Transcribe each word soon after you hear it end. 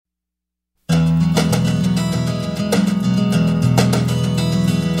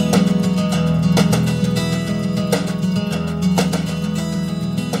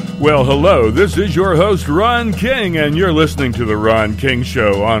Well, hello, this is your host, Ron King, and you're listening to The Ron King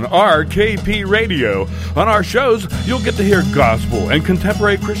Show on RKP Radio. On our shows, you'll get to hear gospel and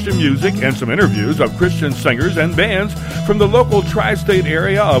contemporary Christian music and some interviews of Christian singers and bands from the local tri-state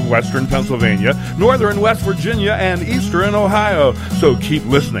area of western Pennsylvania, northern West Virginia, and eastern Ohio. So keep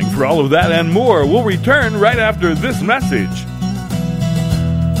listening for all of that and more. We'll return right after this message.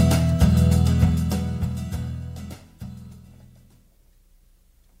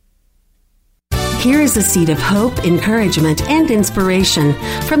 Here is a seed of hope, encouragement, and inspiration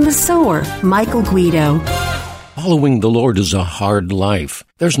from the sower, Michael Guido. Following the Lord is a hard life.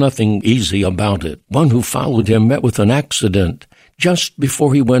 There's nothing easy about it. One who followed him met with an accident. Just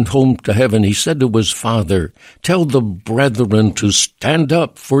before he went home to heaven, he said to his father, "Tell the brethren to stand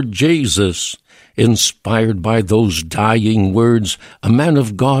up for Jesus." Inspired by those dying words, a man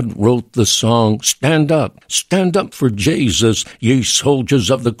of God wrote the song, stand up for Jesus, ye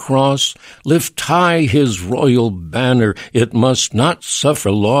soldiers of the cross. Lift high his royal banner, it must not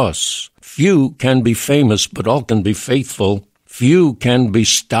suffer loss. Few can be famous, but all can be faithful. Few can be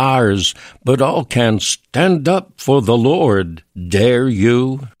stars, but all can stand up for the Lord. Dare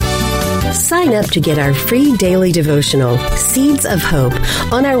you? Sign up to get our free daily devotional, Seeds of Hope,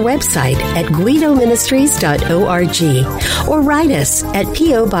 on our website at guidoministries.org or write us at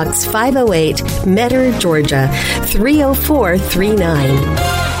P.O. Box 508, Metter, Georgia, 30439.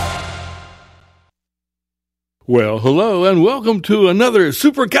 Well, hello, and welcome to another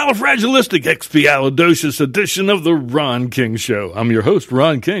supercalifragilisticexpialidocious edition of The Ron King Show. I'm your host,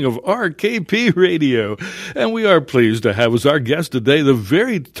 Ron King of RKP Radio, and we are pleased to have as our guest today the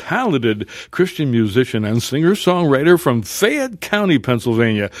very talented Christian musician and singer-songwriter from Fayette County,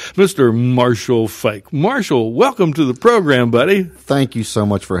 Pennsylvania, Mr. Marshall Fike. Marshall, welcome to the program, buddy. Thank you so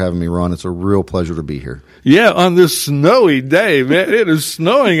much for having me, Ron. It's a real pleasure to be here. Yeah, on this snowy day, man. It is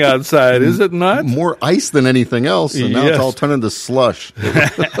snowing outside, is it not? More ice than anything else, and now it's all turned into slush.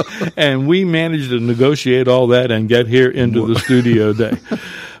 And we managed to negotiate all that and get here into the studio day.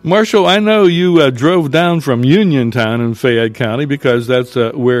 Marshall, I know you drove down from Uniontown in Fayette County because that's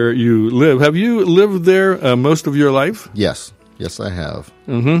where you live. Have you lived there most of your life? Yes. Yes, I have.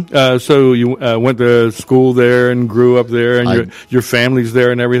 Mm-hmm. So you went to school there and grew up there, and your family's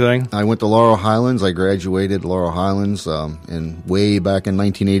there and everything? I went to Laurel Highlands. I graduated Laurel Highlands way back in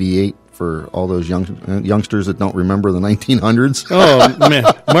 1988. For all those youngsters that don't remember the 1900s. Oh, man.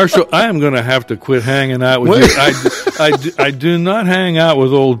 Marshall, I am going to have to quit hanging out with you. I do not hang out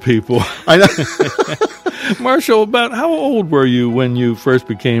with old people. I know. Marshall, about how old were you when you first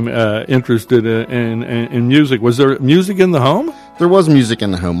became interested in music? Was there music in the home? There was music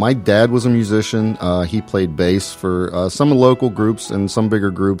in the home. My dad was a musician. He played bass for some local groups and some bigger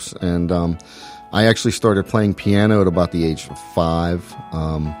groups. And I actually started playing piano at about the age of 5.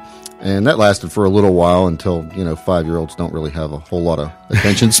 And that lasted for a little while until, 5-year-olds don't really have a whole lot of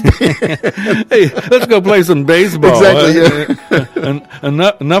attention span. Hey, let's go play some baseball. Exactly. Yeah.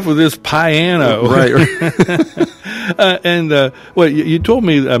 Enough of this piano. Right. You told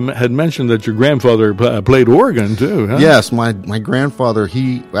me, had mentioned that your grandfather played organ too, huh? Yes, my grandfather,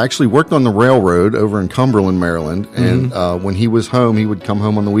 he actually worked on the railroad over in Cumberland, Maryland. And when he was home, he would come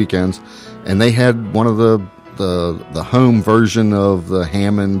home on the weekends. And they had one of the home version of the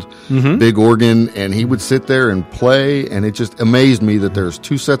Hammond big organ, and he would sit there and play, and it just amazed me that there's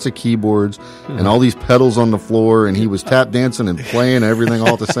 2 sets of keyboards and all these pedals on the floor, and he was tap dancing and playing everything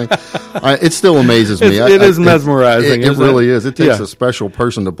all at the same. It still amazes me. It is mesmerizing. It really is. It takes a special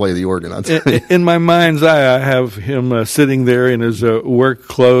person to play the organ. In my mind's eye, I have him sitting there in his work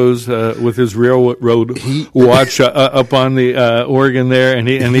clothes with his railroad watch up on the organ there, and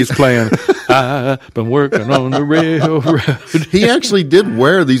he's playing. I've been working on the railroad. He actually did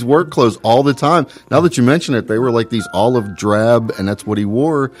wear these work clothes all the time. Now that you mention it, they were like these olive drab, and that's what he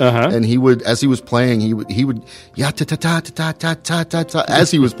wore. And he would, as he was playing, he would ta ta ta ta ta ta ta ta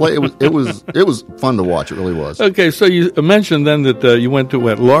as he was playing. It was fun to watch. It really was. Okay, so you mentioned then that you went to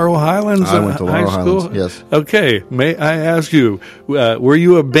Laurel Highlands. I went to Laurel Highlands. Yes. Okay, may I ask you, were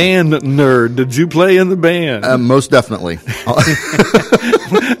you a band nerd? Did you play in the band? Most definitely.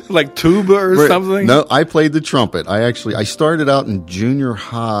 Like tuba or something? No, I played the trumpet. I started out in junior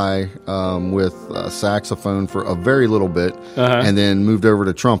high with saxophone for a very little bit, and then moved over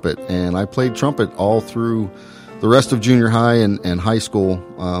to trumpet. And I played trumpet all through the rest of junior high and high school.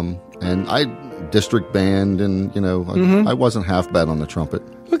 And I district band, and I wasn't half bad on the trumpet.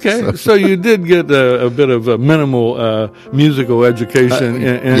 Okay, so you did get a bit of a minimal musical education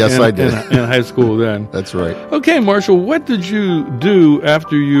yes, I did. in high school then. That's right. Okay, Marshall, what did you do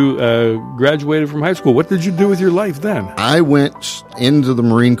after you graduated from high school? What did you do with your life then? I went into the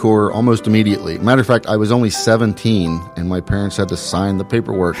Marine Corps almost immediately. Matter of fact, I was only 17, and my parents had to sign the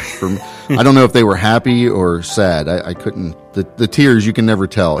paperwork for me. I don't know if they were happy or sad. I couldn't. The tears, you can never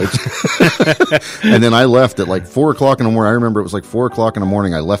tell. And then I left at like 4 o'clock in the morning. I remember it was like 4 o'clock in the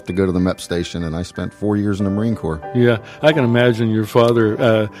morning. I left to go to the MEP station, and I spent 4 years in the Marine Corps. Yeah, I can imagine your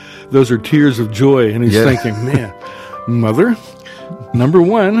father. Those are tears of joy, and he's thinking, man, Mother, number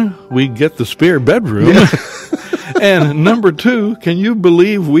one, we get the spare bedroom. Yeah. And number two, can you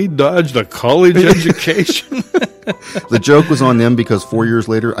believe we dodged a college education? The joke was on them because 4 years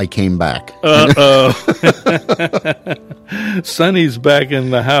later, I came back. Sonny's back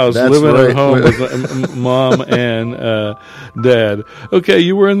in the house, That's living right. at home with Mom and Dad. Okay,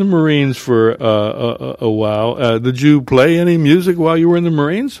 you were in the Marines for a while. Did you play any music while you were in the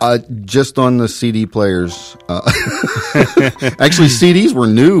Marines? Just on the CD players. Actually, CDs were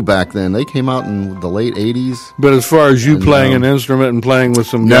new back then. They came out in the late 80s. But as far as you playing an instrument and playing with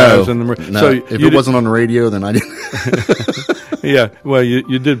some guys in the Marines. No, So if it wasn't on the radio, then I didn't. Yeah, well,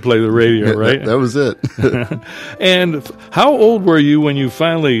 you did play the radio, right? That was it. And how old were you when you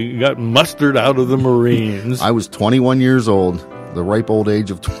finally got mustered out of the Marines? I was 21 years old, the ripe old age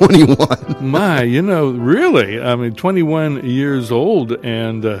of 21. My, really, I mean, 21 years old,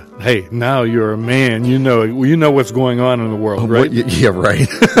 and hey, now you're a man. You know what's going on in the world, right? Yeah, right.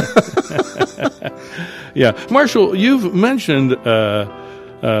 Yeah, Marshall, you've mentioned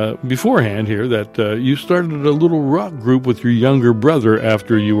beforehand here that you started a little rock group with your younger brother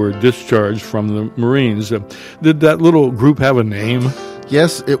after you were discharged from the Marines. Did that little group have a name?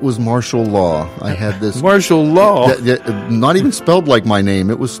 Yes, it was Martial Law. I had this Martial Law. Not even spelled like my name.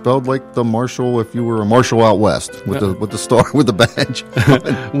 It was spelled like the Marshal if you were a Marshal out west with the star with the badge.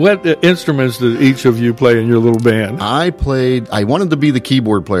 What instruments did each of you play in your little band? I wanted to be the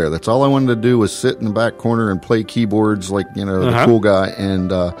keyboard player. That's all I wanted to do was sit in the back corner and play keyboards like, the cool guy.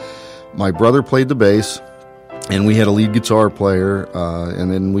 And my brother played the bass, and we had a lead guitar player,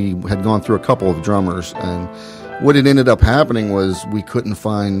 and then we had gone through a couple of drummers. And what had ended up happening was we couldn't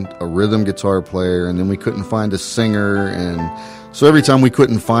find a rhythm guitar player, and then we couldn't find a singer, and so every time we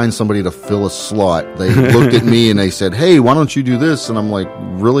couldn't find somebody to fill a slot, they looked at me and they said, "Hey, why don't you do this?" And I'm like,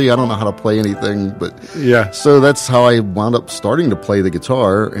 "Really? I don't know how to play anything." But yeah, so that's how I wound up starting to play the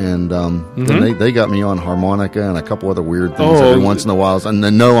guitar, and then they got me on harmonica and a couple other weird things every once in a while. And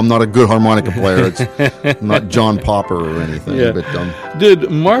then, no, I'm not a good harmonica player. It's not John Popper or anything. Yeah. But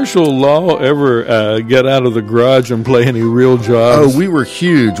did Martial Law ever get out of the garage and play any real jobs? Oh, we were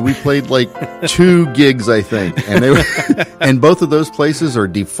huge. We played like 2 gigs, I think, and they were, and both of those places are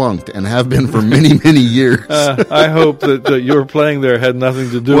defunct and have been for many, many years. I hope that your playing there had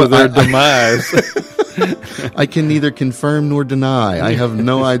nothing to do with their demise. I can neither confirm nor deny. I have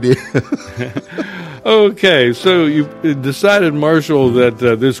no idea. Okay, so you decided, Marshall, that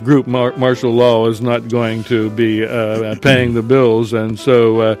this group, Martial Law, is not going to be paying the bills, and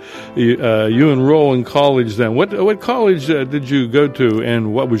so you enroll in college then. What college did you go to,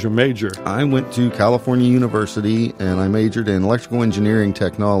 and what was your major? I went to California University, and I majored in electrical engineering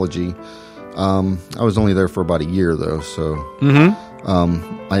technology. I was only there for about a year, though, so...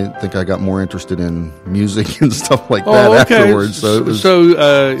 I think I got more interested in music and stuff like that afterwards. So it was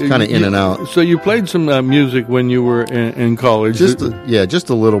kind of in and out. So you played some music when you were in college? Just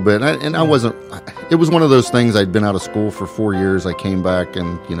a little bit. And I wasn't. It was one of those things. I'd been out of school for 4 years. I came back,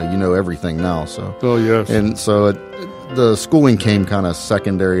 and you know everything now. So yes. And so the schooling came kind of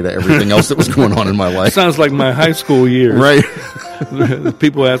secondary to everything else that was going on in my life. Sounds like my high school years. Right.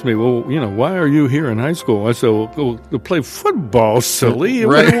 People ask me, well, why are you here in high school? I said, well, to play football, silly.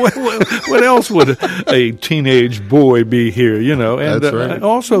 Right. What else would a teenage boy be here, And That's right.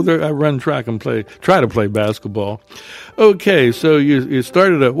 Also, I run track and try to play basketball. Okay, so you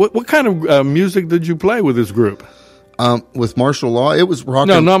started what kind of music did you play with this group? With Martial Law, it was rock.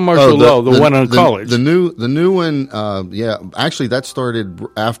 No, not Martial Law. The one in college. The new one. Actually, that started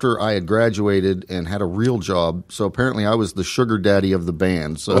after I had graduated and had a real job. So apparently, I was the sugar daddy of the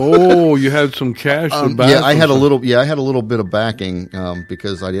band. So you had some cash to back. Yeah, I had a little bit of backing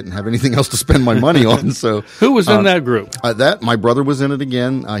because I didn't have anything else to spend my money on. So who was in that group? My brother was in it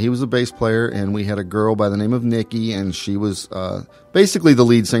again. He was a bass player, and we had a girl by the name of Nikki, and she was basically the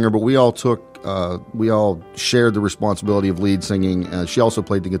lead singer. But we all shared the responsibility of lead singing. She also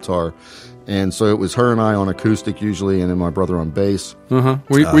played the guitar, and so it was her and I on acoustic usually, and then my brother on bass.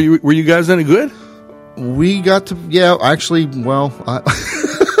 Were you guys any good? We got to, actually, well,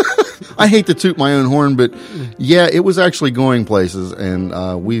 I hate to toot my own horn, but yeah, it was actually going places, and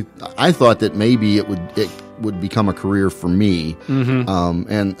I thought that maybe it would become a career for me,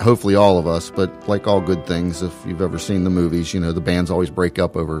 and hopefully all of us. But like all good things, if you've ever seen the movies, the bands always break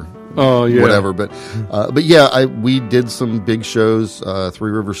up over whatever. But yeah, we did some big shows,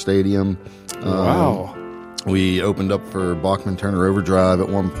 Three River Stadium. Wow. We opened up for Bachman Turner Overdrive at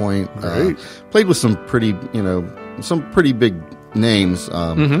one point. Great. Played with some pretty big names.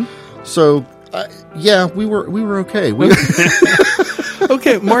 So yeah, we were okay.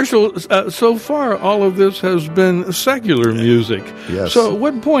 Okay, Marshall, so far all of this has been secular music. Yes. So at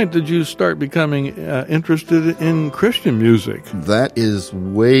what point did you start becoming interested in Christian music? That is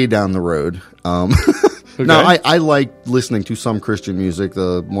way down the road. Okay. Now, I like listening to some Christian music.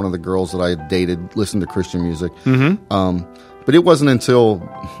 One of the girls that I dated listened to Christian music. But it wasn't until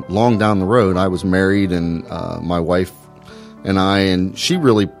long down the road, I was married, and my wife and she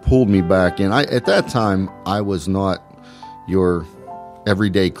really pulled me back in. At that time, I was not your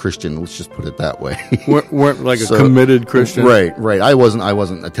everyday Christian. Let's just put it that way. weren't like a committed Christian, right? I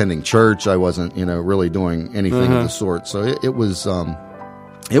wasn't attending church. I wasn't, really doing anything of the sort. So it was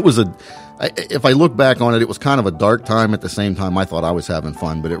if I look back on it, it was kind of a dark time. At the same time, I thought I was having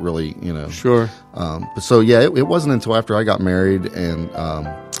fun, but it really, Sure. But so yeah, it wasn't until after I got married and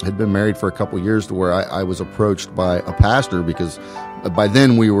had been married for a couple of years to where I was approached by a pastor, because by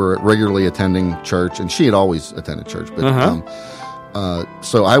then we were regularly attending church, and she had always attended church. But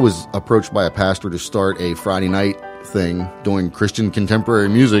so I was approached by a pastor to start a Friday night thing doing Christian contemporary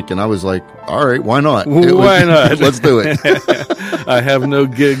music, and I was like, all right, why not? Why not? Let's do it. I have no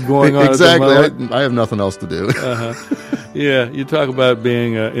gig going on. Exactly. At the moment. I have nothing else to do. Yeah, you talk about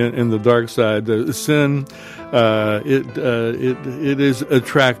being in the dark side. Sin, it is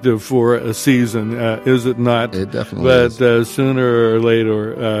attractive for a season, is it not? It definitely is. But sooner or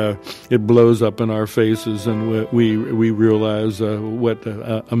later, it blows up in our faces, and we realize what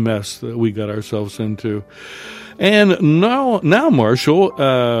a mess that we got ourselves into. And now, Marshall,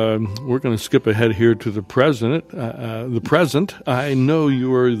 we're going to skip ahead here to the present. I know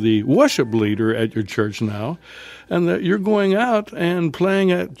you're the worship leader at your church now, and that you're going out and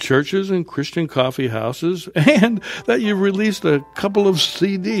playing at churches and Christian coffee houses, and that you've released a couple of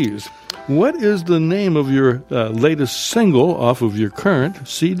CDs. What is the name of your latest single off of your current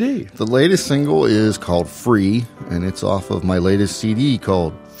CD? The latest single is called Free, and it's off of my latest CD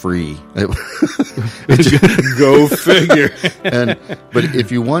called Free. Go figure. But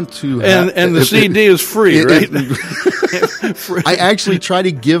if you want to, and the CD is free, right? Free. I actually try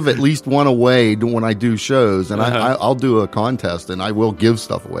to give at least one away when I do shows, and I'll do a contest, and I will give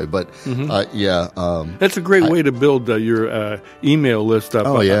stuff away. But that's a great way to build your email list up.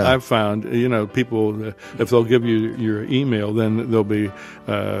 Oh yeah, I've found people if they'll give you your email, then they'll be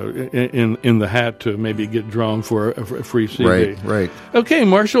in the hat to maybe get drawn for a free CD. Right. Okay,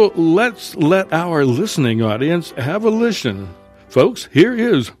 Marshall, let's let our listening audience have a listen. Folks, here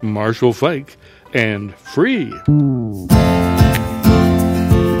is Marshall Fike and Free.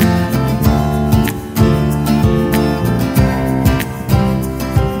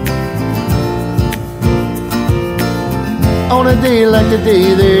 On a day like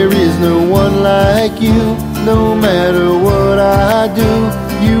today, there is no one like you. No matter what I do,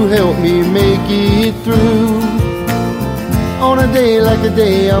 you help me make it through. On a day like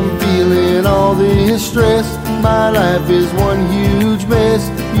today, I'm feeling all this stress. My life is one huge mess.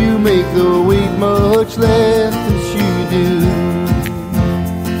 You make the weight much less as you do.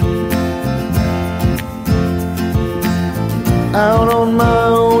 Out on my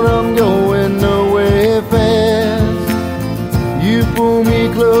own, I'm going nowhere fast. You pull me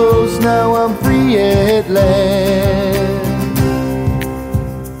close, now I'm free at last.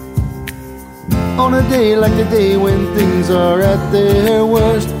 On a day like today when things are at their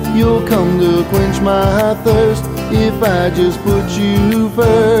worst, you'll come to quench my thirst if I just put you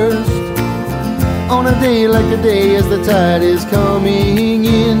first. On a day like today as the tide is coming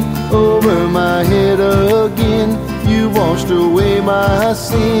in over my head again, you washed away my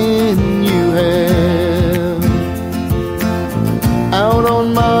sin, you have. Out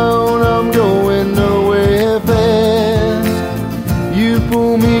on my own, I'm going nowhere fast. You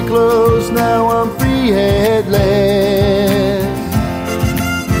pull me close, now I'm free at last.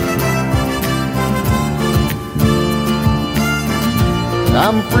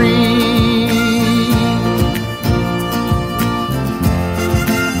 I'm free.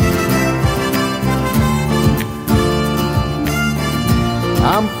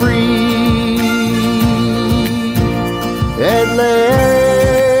 I'm free at last.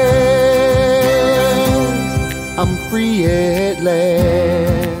 I'm free at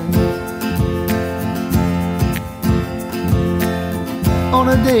last.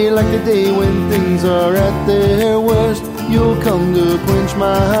 a day like the day when things are at their worst, you'll come to quench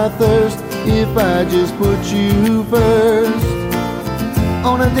my thirst if I just put you first.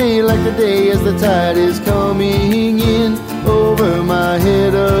 On a day like the day as the tide is coming in over my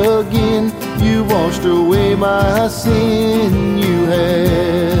head again, you washed away my sin, you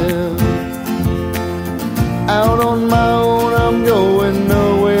have. Out on my own, I'm going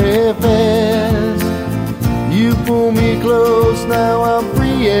nowhere fast. You pull me close, now I'm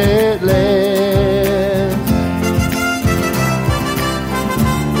free at last.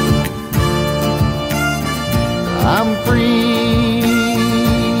 I'm free.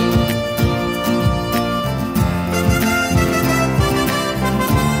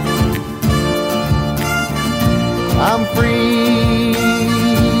 I'm free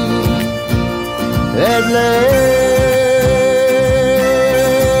at last.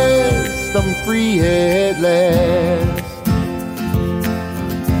 I'm free at last.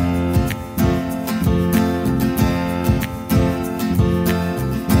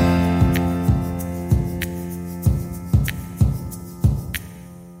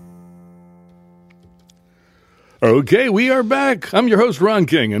 Okay, we are back. I'm your host, Ron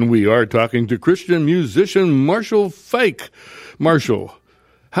King, and we are talking to Christian musician Marshall Fike. Marshall,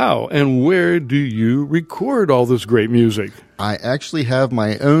 how and where do you record all this great music? I actually have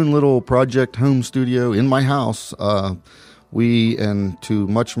my own little project home studio in my house. And to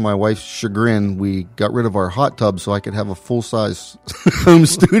much of my wife's chagrin, we got rid of our hot tub so I could have a full-size home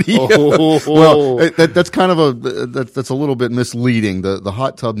studio. Well, that's kind of that's a little bit misleading. The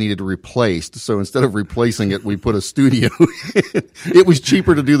hot tub needed replaced, so instead of replacing it, we put a studio in. It was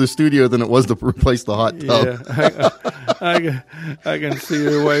cheaper to do the studio than it was to replace the hot tub. Yeah, I can see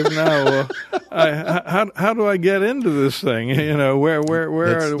your wife now. How do I get into this thing? You know, where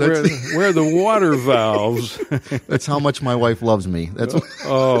are the water valves? That's how much my wife loves me.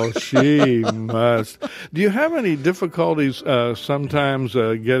 Oh, she must. Do you have any difficulties sometimes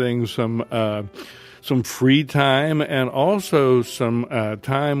getting some free time and also some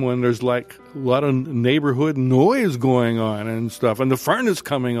time when there's like a lot of neighborhood noise going on and stuff, and the furnace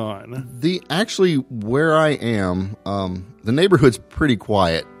coming on? Where I am, the neighborhood's pretty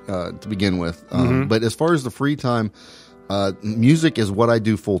quiet to begin with. But as far as the free time, music is what I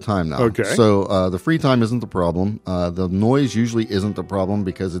do full time now. Okay. So the free time isn't the problem. The noise usually isn't the problem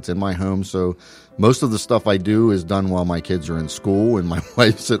because it's in my home. So most of the stuff I do is done while my kids are in school and my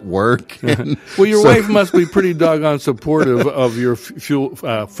wife's at work. Well, your wife must be pretty doggone supportive of your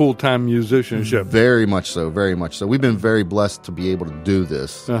full-time musicianship. Very much so, very much so. We've been very blessed to be able to do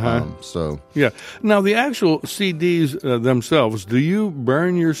this. Yeah. Now, the actual CDs themselves, do you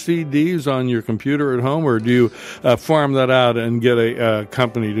burn your CDs on your computer at home, or do you farm that out and get a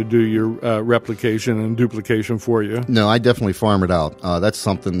company to do your replication and duplication for you? No, I definitely farm it out. That's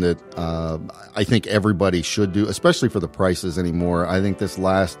something that I think everybody should do, especially for the prices anymore. I think this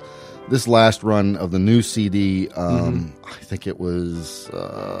last run of the new CD, I think it was,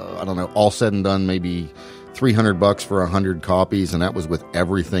 all said and done, maybe $300 for 100 copies, and that was with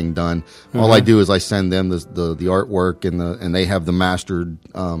everything done. All I do is I send them the artwork and they have the mastered.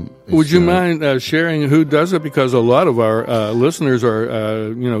 Would you mind sharing who does it? Because a lot of our listeners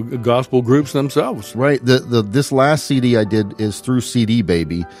are gospel groups themselves. Right. This last CD I did is through CD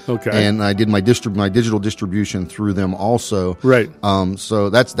Baby. Okay. And I did my digital distribution through them also. Right. So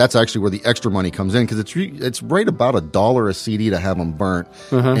that's actually where the extra money comes in, because it's right about $1 a CD to have them burnt,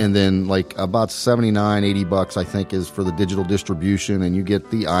 and then like about $79-80 I think is for the digital distribution, and you get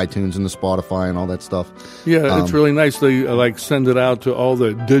the iTunes and the Spotify and all that stuff. Yeah, it's really nice. They send it out to all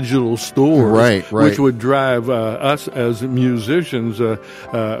the digital stores, right. Which would drive us as musicians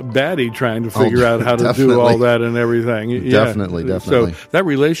batty trying to figure out how to do all that and everything. Yeah. Definitely. So that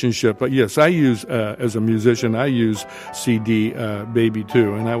relationship, yes, I use as a musician, I use CD Baby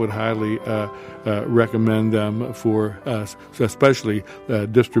too, and I would highly recommend them for especially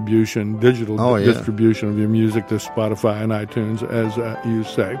distribution, digital distribution of your music to Spotify and iTunes, as you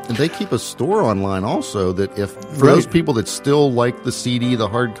say. And they keep a store online also that for those people that still like the CD, the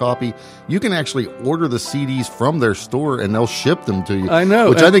hard copy, you can actually order the CDs from their store and they'll ship them to you. I know.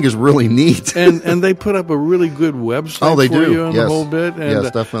 Which I think is really neat. and they put up a really good website for you and the whole bit. And,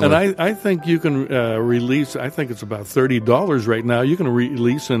 yes, definitely. And I think you can release, I think it's about $30 right now. You can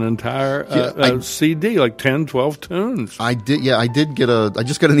release an entire CD, like 10, 12 tunes. I did get I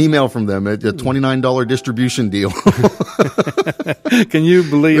just got an email from them at a $29 distribution deal. Can you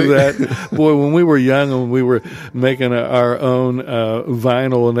believe that? Boy, when we were young and we were making our own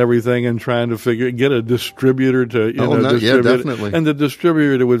vinyl and everything and trying to get a distributor to distribute yeah, definitely. it. And the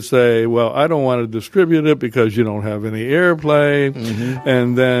distributor would say, well, I don't want to distribute it because you don't have any airplay. Mm-hmm.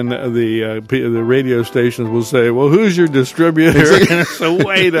 And then the radio stations will say, well, who's your distributor? So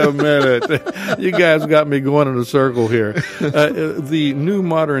wait a minute. You guys got me going in a circle here. The new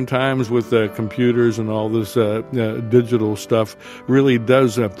modern times with computers and all this digital stuff really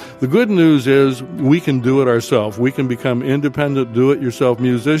does. The good news is we can do it ourselves. We can become independent, do-it-yourself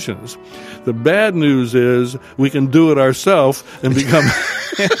musicians. The bad news is we can do it ourselves and become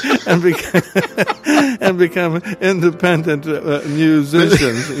and become independent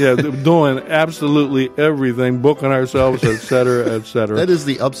musicians. Yeah, doing absolutely everything, booking ourselves, et cetera, et cetera. That is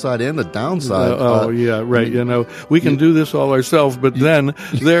the upside and the downside. Yeah, right. We can do this all ourselves, but then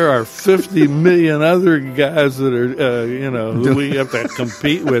there are 50 million other guys that are, who we have to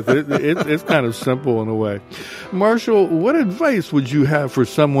compete with. It's kind of simple in a way. Marshall, what advice would you have for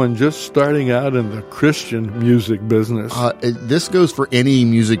someone just starting out in the Christian music business? This goes for any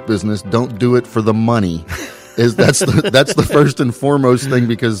music business. Don't do it for the money. That's the first and foremost thing,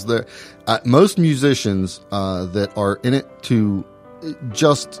 because most musicians that are in it to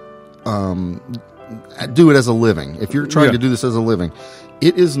just do it as a living. If you're trying to do this as a living,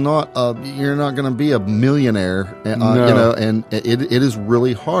 it is not. You're not going to be a millionaire. No. And it is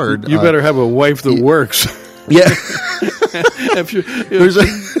really hard. You better have a wife that works. Yeah. If you're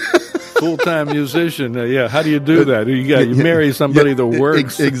full-time musician, how do you do that? You marry somebody that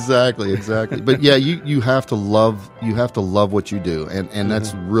works. Exactly. But yeah, you have to love what you do, and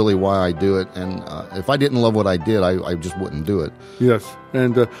that's really why I do it. And if I didn't love what I did, I just wouldn't do it. Yes,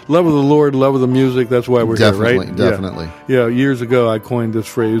 and love of the Lord, love of the music. That's why we're here, right? Definitely. Yeah. Years ago, I coined this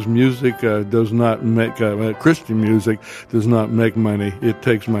phrase: "Music does not make Christian music does not make money. It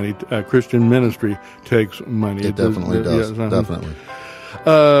takes money. Christian ministry takes money. It definitely does. Definitely."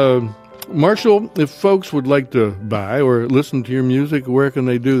 Marshall, if folks would like to buy or listen to your music, where can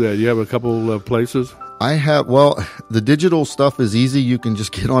they do that? You have a couple of places? I have, the digital stuff is easy. You can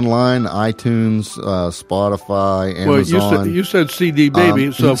just get online, iTunes, Spotify, Amazon. Well, you said CD Baby.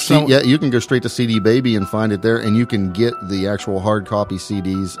 You can go straight to CD Baby and find it there, and you can get the actual hard copy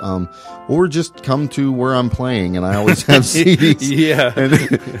CDs, or just come to where I'm playing, and I always have CDs. Yeah. And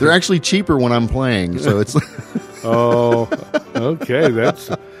they're actually cheaper when I'm playing, so it's... Oh, okay, that's...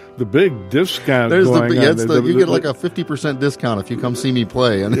 the big discount going on. You get like a 50% discount if you come see me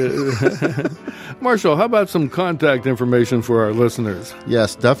play. Marshall, how about some contact information for our listeners?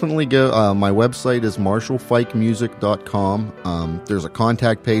 Yes, definitely go. My website is marshallfikemusic.com. There's a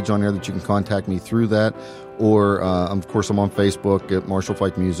contact page on there that you can contact me through that. Or, of course, I'm on Facebook at Marshall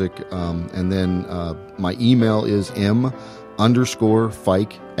Fike Music. And then my email is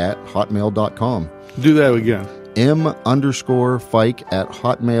m_fike@hotmail.com. Do that again.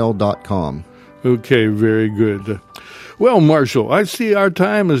 m_fike@hotmail.com. Okay, very good. Well, Marshall, I see our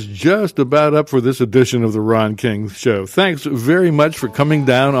time is just about up for this edition of the Ron King Show. Thanks very much for coming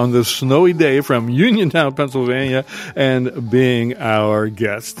down on this snowy day from Uniontown, Pennsylvania, and being our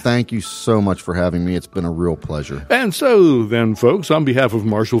guest. Thank you so much for having me. It's been a real pleasure. And so then, folks, on behalf of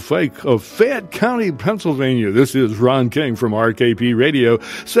Marshall Fike of Fayette County, Pennsylvania, this is Ron King from RKP Radio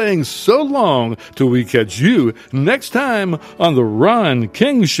saying so long till we catch you next time on the Ron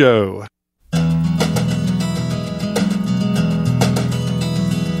King Show.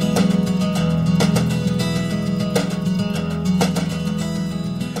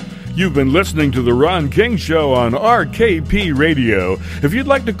 You've been listening to The Ron King Show on RKP Radio. If you'd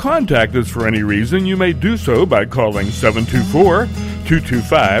like to contact us for any reason, you may do so by calling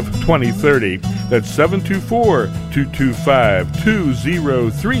 724-225-2030. That's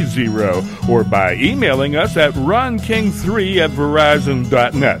 724-225-2030. Or by emailing us at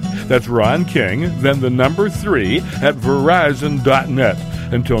ronking3@verizon.net. That's Ron King, then the number 3@verizon.net.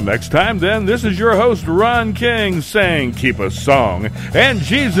 Until next time, then, this is your host, Ron King, saying keep a song and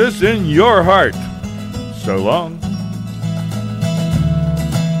Jesus in your heart. So long.